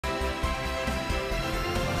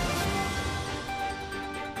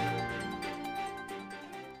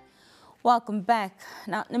Welcome back.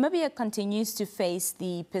 Now, Namibia continues to face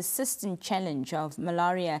the persistent challenge of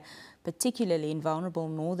malaria, particularly in vulnerable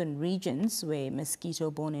northern regions where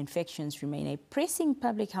mosquito-borne infections remain a pressing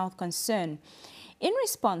public health concern. In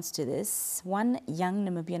response to this, one young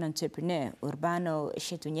Namibian entrepreneur, Urbano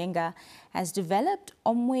Shetunyenga, has developed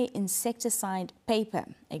OMWE Insecticide Paper,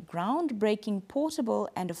 a groundbreaking portable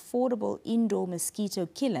and affordable indoor mosquito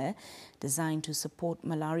killer designed to support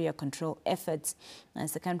malaria control efforts.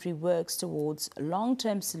 As the country works towards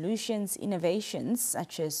long-term solutions, innovations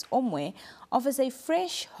such as OMWE offers a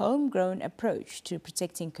fresh, homegrown approach to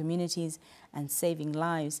protecting communities and saving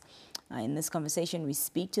lives. In this conversation, we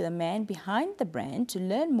speak to the man behind the brand to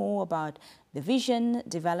learn more about the vision,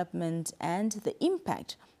 development, and the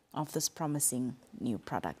impact of this promising new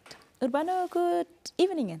product. Urbano, good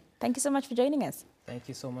evening, and thank you so much for joining us. Thank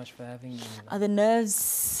you so much for having me. Are the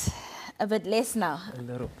nerves a bit less now? A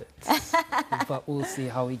little bit, but we'll see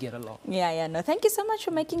how we get along. No, thank you so much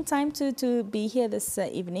for making time to be here this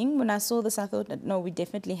evening. When I saw this, I thought that, no, we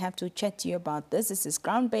definitely have to chat to you about this. This is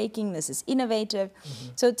groundbreaking, this is innovative.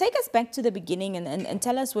 So take us back to the beginning and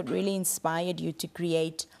tell us what really inspired you to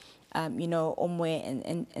create,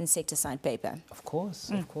 OMWE Insecticide Paper. Of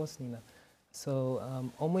course, Nina.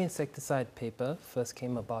 So OMWE Insecticide Paper first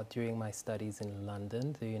came about during my studies in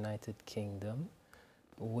London, the United Kingdom,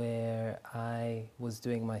 where I was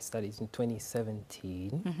doing my studies in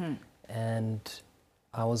 2017, and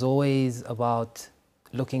I was always about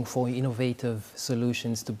looking for innovative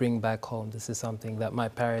solutions to bring back home. This is something that my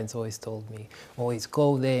parents always told me, always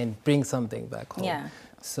go there and bring something back home. Yeah.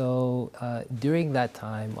 So during that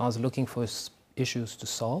time, I was looking for issues to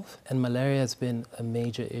solve, and malaria has been a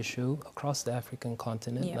major issue across the African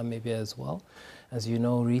continent, Namibia as well. As you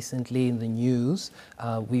know, recently in the news,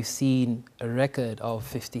 we've seen a record of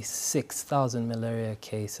 56,000 malaria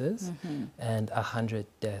cases and 100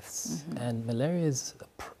 deaths. And malaria is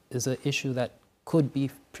an issue that could be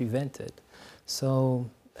prevented. So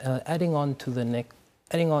adding on to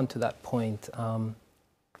that point,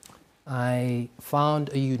 I found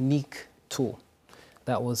a unique tool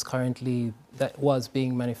that was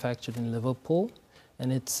being manufactured in Liverpool.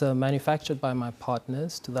 And it's manufactured by my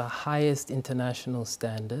partners to the highest international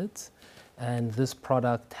standards. And this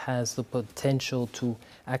product has the potential to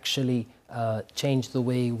actually change the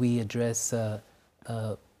way we address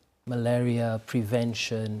malaria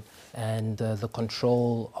prevention and the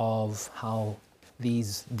control of how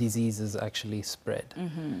these diseases actually spread.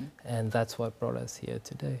 And that's what brought us here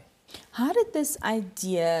today. How did this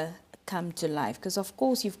idea come to life? Because of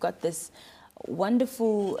course you've got this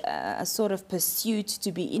wonderful sort of pursuit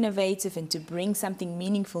to be innovative and to bring something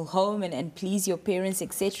meaningful home and please your parents,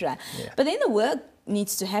 etc. But then the work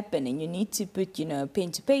needs to happen and you need to put,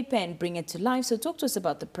 pen to paper and bring it to life. So talk to us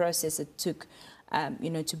about the process it took,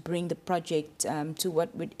 to bring the project to what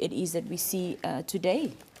it is that we see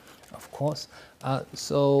today. Of course.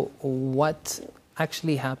 So what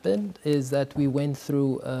actually happened is that we went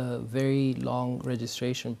through a very long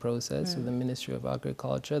registration process with the Ministry of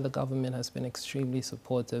Agriculture. The government has been extremely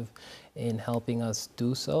supportive in helping us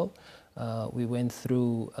do so. We went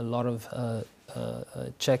through a lot of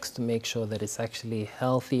checks to make sure that it's actually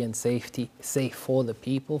healthy and safe for the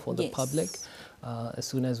people, for the public. As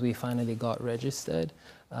soon as we finally got registered,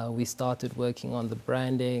 we started working on the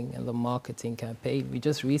branding and the marketing campaign. We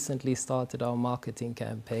just recently started our marketing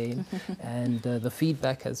campaign and the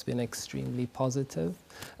feedback has been extremely positive.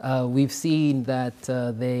 We've seen that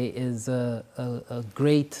there is a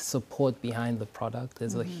great support behind the product.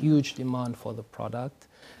 There's a huge demand for the product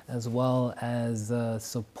as well as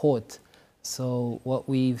support. So what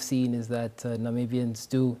we've seen is that Namibians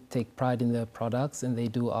do take pride in their products and they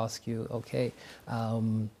do ask you, okay,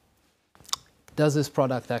 does this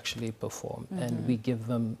product actually perform? And we give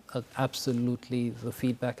them absolutely, the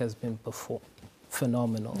feedback has been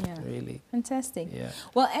phenomenal, really. Fantastic.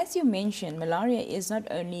 Well, as you mentioned, malaria is not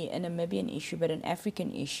only a Namibian issue, but an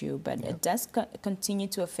African issue, but it does continue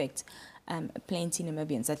to affect plenty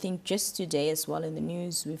Namibians. I think just today as well in the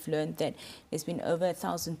news, we've learned that there's been over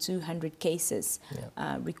 1,200 cases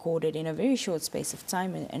recorded in a very short space of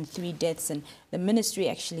time and 3 deaths. And the ministry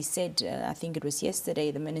actually said, I think it was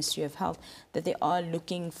yesterday, the Ministry of Health, that they are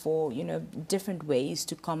looking for, different ways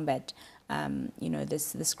to combat,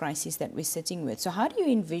 this crisis that we're sitting with. So how do you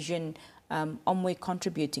envision OMWE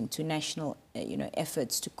contributing to national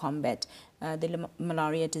efforts to combat the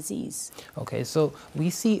malaria disease? Okay, so we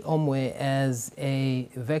see OMWE as a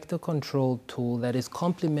vector control tool that is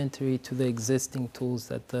complementary to the existing tools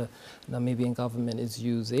that the Namibian government is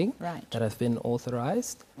using, that have been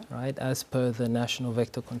authorized, as per the National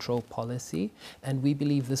Vector Control Policy. And we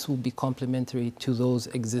believe this will be complementary to those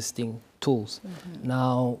existing tools.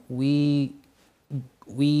 Now, we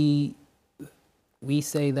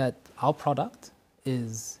say that our product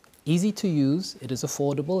is easy to use, it is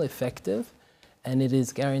affordable, effective, and it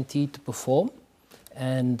is guaranteed to perform.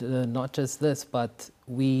 And not just this, but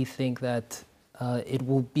we think that it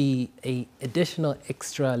will be an additional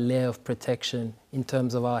extra layer of protection in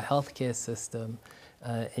terms of our healthcare system,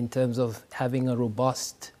 in terms of having a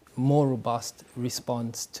more robust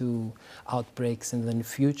response to outbreaks in the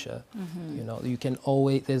future. You can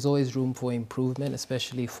there's always room for improvement,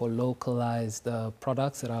 especially for localized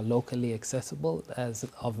products that are locally accessible as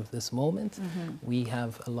of this moment. We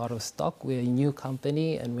have a lot of stock. We're a new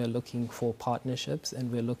company and we're looking for partnerships,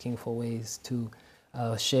 and we're looking for ways to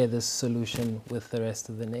share this solution with the rest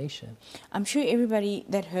of the nation. I'm sure everybody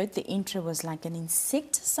that heard the intro was like, an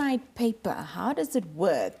insecticide paper. How does it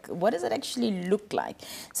work? What does it actually look like?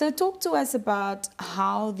 So talk to us about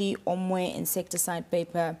how the OMWE insecticide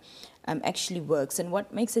paper actually works, and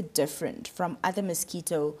what makes it different from other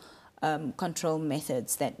mosquito control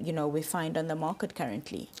methods that we find on the market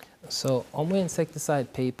currently. So OMWE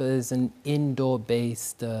insecticide paper is an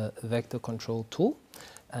indoor-based vector control tool.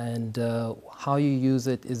 And how you use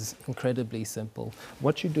it is incredibly simple.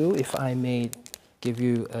 What you do, if I may give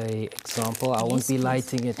you an example, I won't be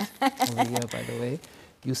lighting it over here, by the way.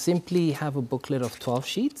 You simply have a booklet of 12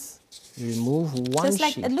 sheets. You remove one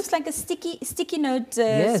sheet. It looks like a sticky note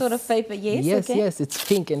sort of paper, yes? Yes, yes, it's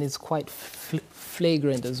pink and it's quite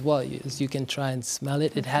flagrant as well. You can try and smell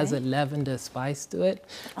it. It has a lavender spice to it.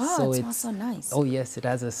 Oh, so it smells so nice. Oh, yes, it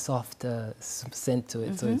has a soft scent to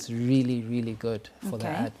it. So it's really, really good for the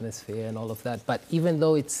atmosphere and all of that. But even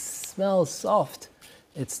though it smells soft,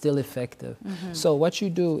 it's still effective. So what you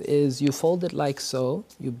do is you fold it like so,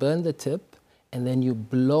 you burn the tip, and then you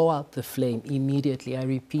blow out the flame immediately. I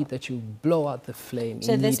repeat that you blow out the flame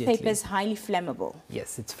immediately. So this paper is highly flammable?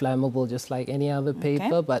 Yes, it's flammable just like any other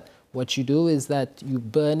paper, but what you do is that you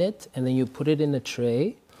burn it and then you put it in a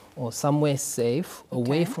tray or somewhere safe,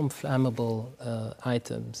 away from flammable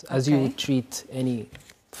items, as you would treat any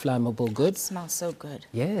flammable good. It smells so good.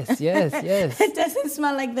 Yes, yes, yes. It doesn't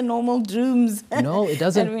smell like the normal drooms. No, it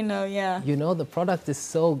doesn't. That we know, You know, the product is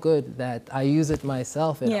so good that I use it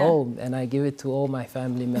myself at home, and I give it to all my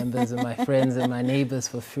family members and my friends and my neighbors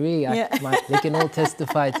for free. They can all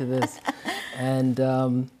testify to this. And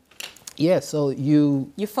so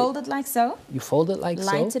you fold it like so. You fold it like so.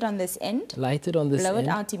 Light it on this end. Light it on this end. Blow it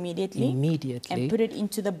out immediately. Immediately. And put it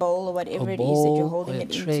into the bowl or whatever it is that you're holding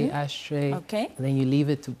it into. Ashtray. Okay. And then you leave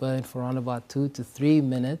it to burn for around about 2 to 3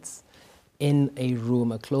 minutes in a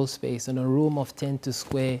room, a closed space, in a room of 10 to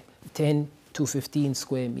 15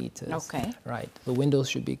 square meters. Okay. Right. The windows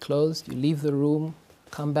should be closed. You leave the room,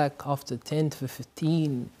 come back after 10 to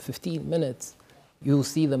 15 minutes. You'll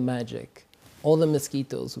see the magic. All the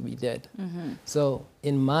mosquitoes will be dead. So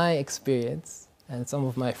in my experience, and some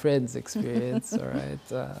of my friends' experience, all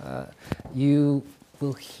right, you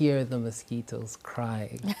will hear the mosquitoes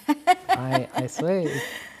crying. I swear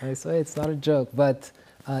it's not a joke, but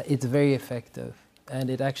it's very effective,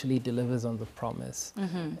 and it actually delivers on the promise.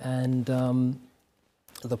 And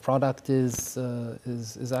the product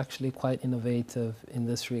is actually quite innovative in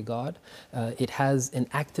this regard. It has an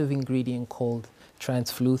active ingredient called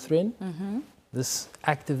transfluthrin. This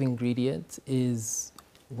active ingredient is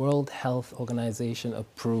World Health Organization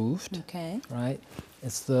approved, right?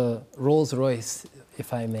 It's the Rolls-Royce,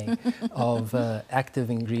 if I may, of active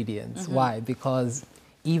ingredients. Why? Because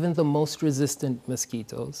even the most resistant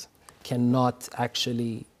mosquitoes cannot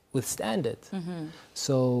actually withstand it.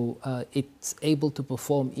 So it's able to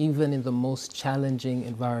perform even in the most challenging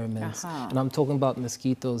environments. And I'm talking about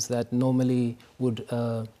mosquitoes that normally would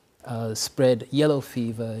spread yellow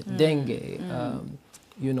fever, dengue,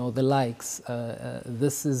 you know, the likes.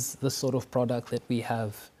 This is the sort of product that we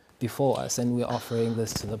have before us, and we're offering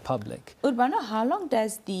this to the public. Urbano, how long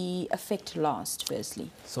does the effect last,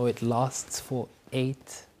 firstly? So it lasts for 8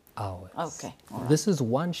 hours. Okay. All right. This is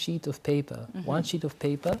one sheet of paper. One sheet of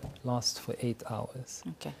paper lasts for 8 hours.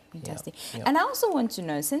 Okay, fantastic. And I also want to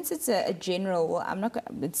know, since it's a general, well,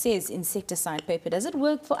 it says insecticide paper, does it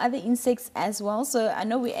work for other insects as well? So I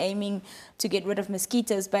know we're aiming to get rid of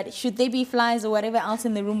mosquitoes, but should there be flies or whatever else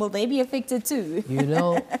in the room, will they be affected too? You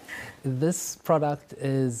know, this product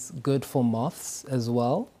is good for moths as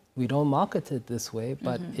well. we don't market it this way,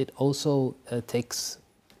 but it also takes,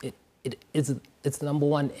 it's the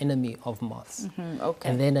 #1 enemy of moths. Okay.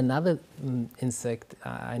 And then another insect,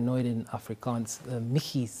 I know it in Afrikaans,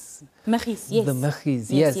 michis. Michis, yes. The michis,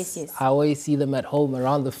 yes. I always see them at home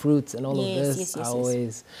around the fruits and all of this. I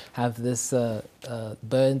always have this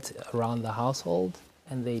burnt around the household,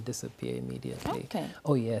 and they disappear immediately. Okay.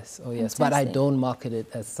 Oh yes, oh yes. Fantastic. But I don't market it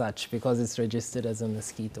as such because it's registered as a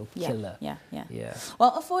mosquito killer. Yeah.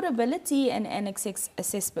 Well, affordability and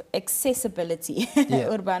accessibility,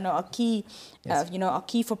 Urbano, are key. Are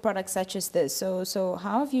key for products such as this. So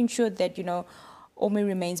how have you ensured that OMWE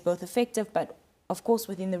remains both effective, but of course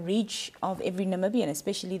within the reach of every Namibian,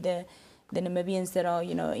 especially the Namibians that are,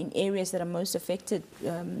 in areas that are most affected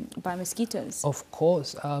by mosquitoes? Of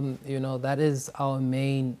course, that is our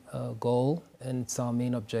main goal, and it's our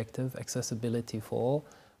main objective, accessibility for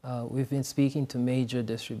all. We've been speaking to major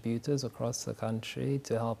distributors across the country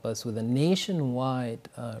to help us with a nationwide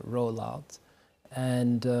rollout.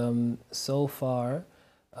 And so far,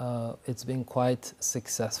 it's been quite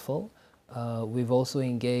successful. We've also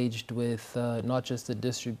engaged with not just the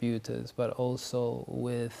distributors, but also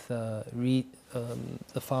with the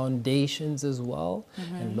foundations as well,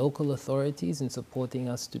 and local authorities in supporting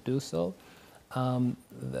us to do so.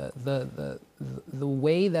 The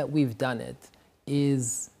way that we've done it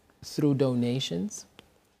is through donations.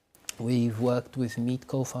 We've worked with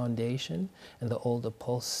Meatco Foundation and the Old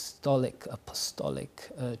Apostolic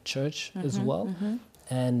Church as well.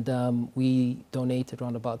 And we donated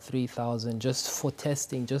around about 3,000 just for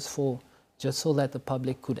testing, just so that the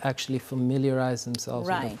public could actually familiarize themselves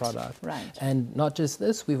with the product. And not just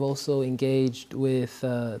this, we've also engaged with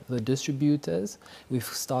the distributors. We've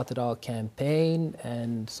started our campaign,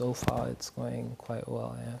 and so far it's going quite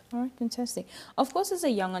well. All right, fantastic. Of course, as a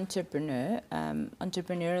young entrepreneur,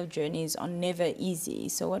 entrepreneurial journeys are never easy.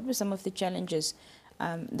 So what were some of the challenges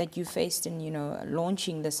that you faced in,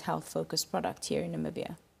 launching this health-focused product here in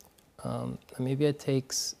Namibia? Namibia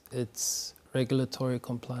takes its regulatory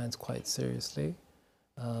compliance quite seriously.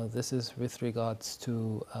 This is with regards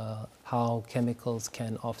to how chemicals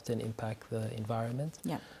can often impact the environment.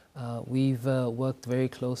 We've worked very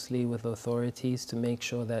closely with authorities to make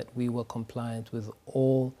sure that we were compliant with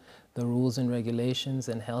all the rules and regulations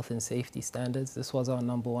and health and safety standards. This was our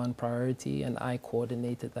 #1 priority, and I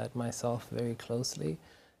coordinated that myself very closely.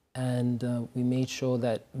 And we made sure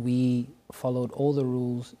that we followed all the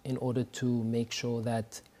rules in order to make sure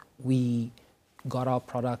that we got our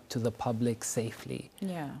product to the public safely.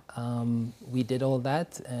 We did all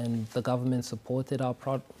that, and the government supported our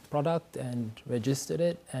product and registered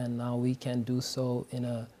it, and now we can do so in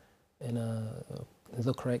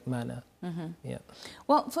the correct manner.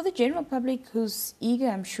 Well, for the general public who's eager,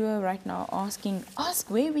 I'm sure right now, ask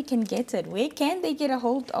where we can get it. Where can they get a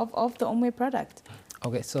hold of the OMWE product?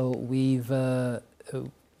 Okay, so we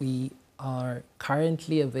are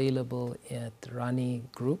currently available at Rani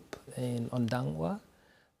Group in Ondangwa.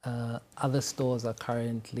 Other stores are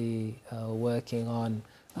currently working on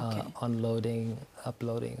unloading,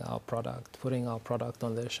 uploading our product, putting our product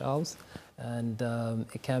on their shelves. And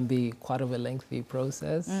it can be quite of a lengthy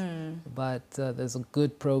process, but there's a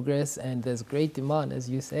good progress and there's great demand. As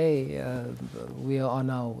you say, we are on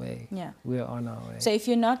our way. We are on our way. So if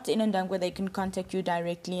you're not in Ondangwa, they can contact you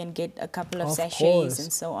directly and get a couple of sachets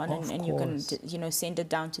and so on, and you can send it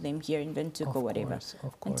down to them here in Windhoek or whatever.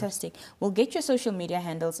 Of course. Fantastic. We'll get your social media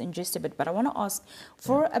handles in just a bit, but I want to ask,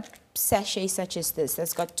 for a sachet such as this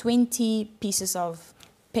that's got 20 pieces of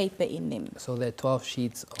paper in them. So there are 12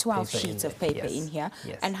 sheets of paper in here.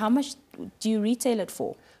 And how much do you retail it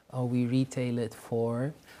for? We retail it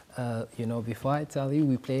for, before I tell you,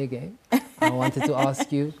 we play a game. I wanted to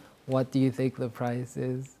ask you, what do you think the price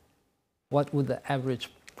is? What would the average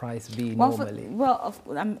price be normally?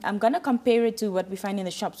 I'm going to compare it to what we find in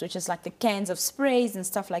the shops, which is like the cans of sprays and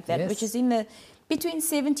stuff like that, which is in the between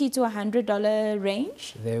 $70 to $100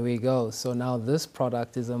 range. There we go. So now this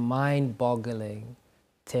product is a mind-boggling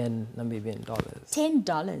 $10 Namibian.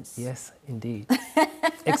 $10? Yes, indeed.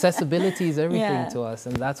 Accessibility is everything to us,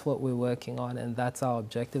 and that's what we're working on, and that's our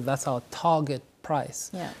objective. That's our target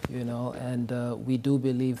price, and we do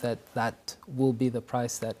believe that that will be the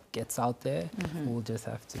price that gets out there. We'll just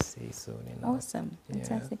have to see soon enough. Awesome.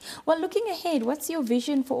 Fantastic. Well, looking ahead, what's your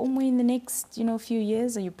vision for OMWE in the next, few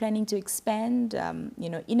years? Are you planning to expand,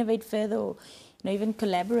 innovate further, or even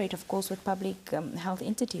collaborate, of course, with public health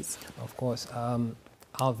entities? Of course.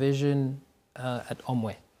 Our vision at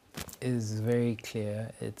OMWE is very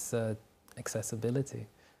clear. It's accessibility.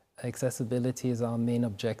 accessibility is our main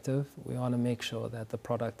objective. We want to make sure that the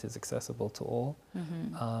product is accessible to all.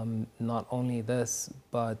 Not only this,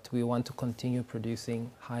 but we want to continue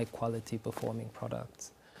producing high quality performing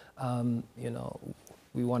products. You know,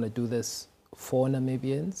 we want to do this for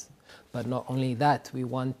Namibians, but not only that, we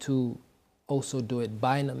want to also do it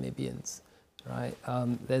by Namibians, right?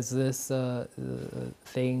 There's this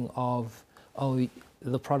thing of, oh,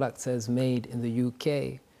 the product says made in the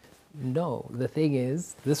UK. No, the thing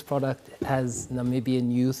is, this product has Namibian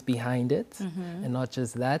youth behind it, and not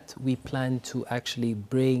just that, we plan to actually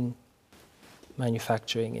bring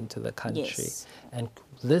manufacturing into the country. Yes. And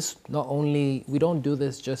this, not only, we don't do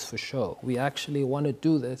this just for show, we actually want to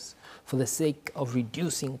do this for the sake of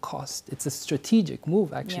reducing cost. It's a strategic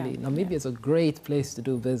move, actually. Namibia is a great place to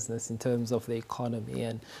do business in terms of the economy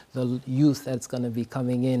and the youth that's going to be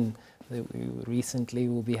coming in. Recently,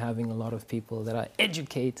 we'll be having a lot of people that are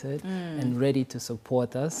educated and ready to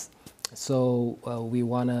support us. So we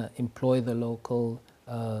want to employ the local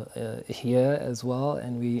here as well,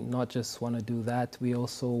 and we not just want to do that, we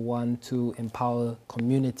also want to empower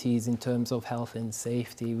communities in terms of health and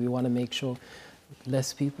safety. We want to make sure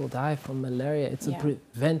less people die from malaria. It's a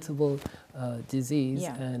preventable disease,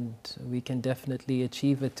 and we can definitely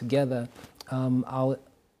achieve it together. Our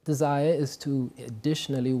desire is to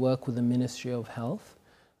additionally work with the Ministry of Health.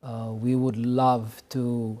 We would love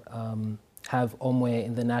to have OMWE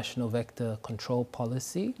in the National Vector Control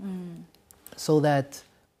Policy, so that,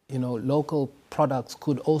 you know, local products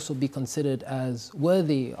could also be considered as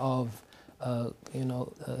worthy of, you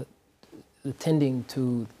know, attending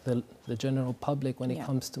to the general public when it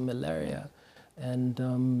comes to malaria.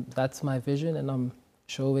 And that's my vision, and I'm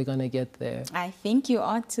sure we're going to get there. I think you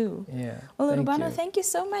are too. Yeah. Well, Urbano, thank you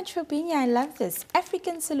so much for being here. I love this.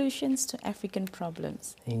 African solutions to African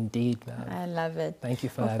problems. Indeed, ma'am. I love it. Thank you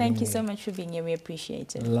for having me. Thank you so much for being here. We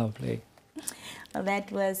appreciate it. Lovely. Well,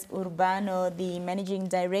 that was Urbano, the Managing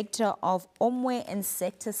Director of OMWE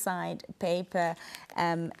Insecticide Paper,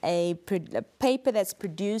 a paper that's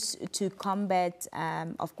produced to combat,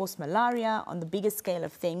 of course, malaria on the biggest scale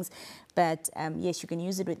of things. But yes, you can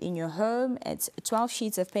use it within your home. It's 12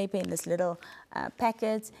 sheets of paper in this little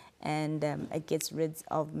packet, and it gets rid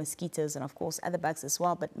of mosquitoes and, of course, other bugs as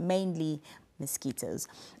well, but mainly mosquitoes.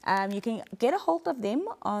 You can get a hold of them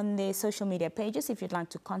on their social media pages if you'd like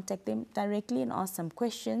to contact them directly and ask some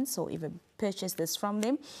questions, or even purchase this from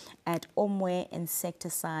them at OMWE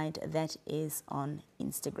Insecticide. That is on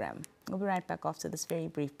Instagram. We'll be right back after this very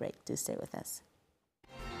brief break. Do stay with us.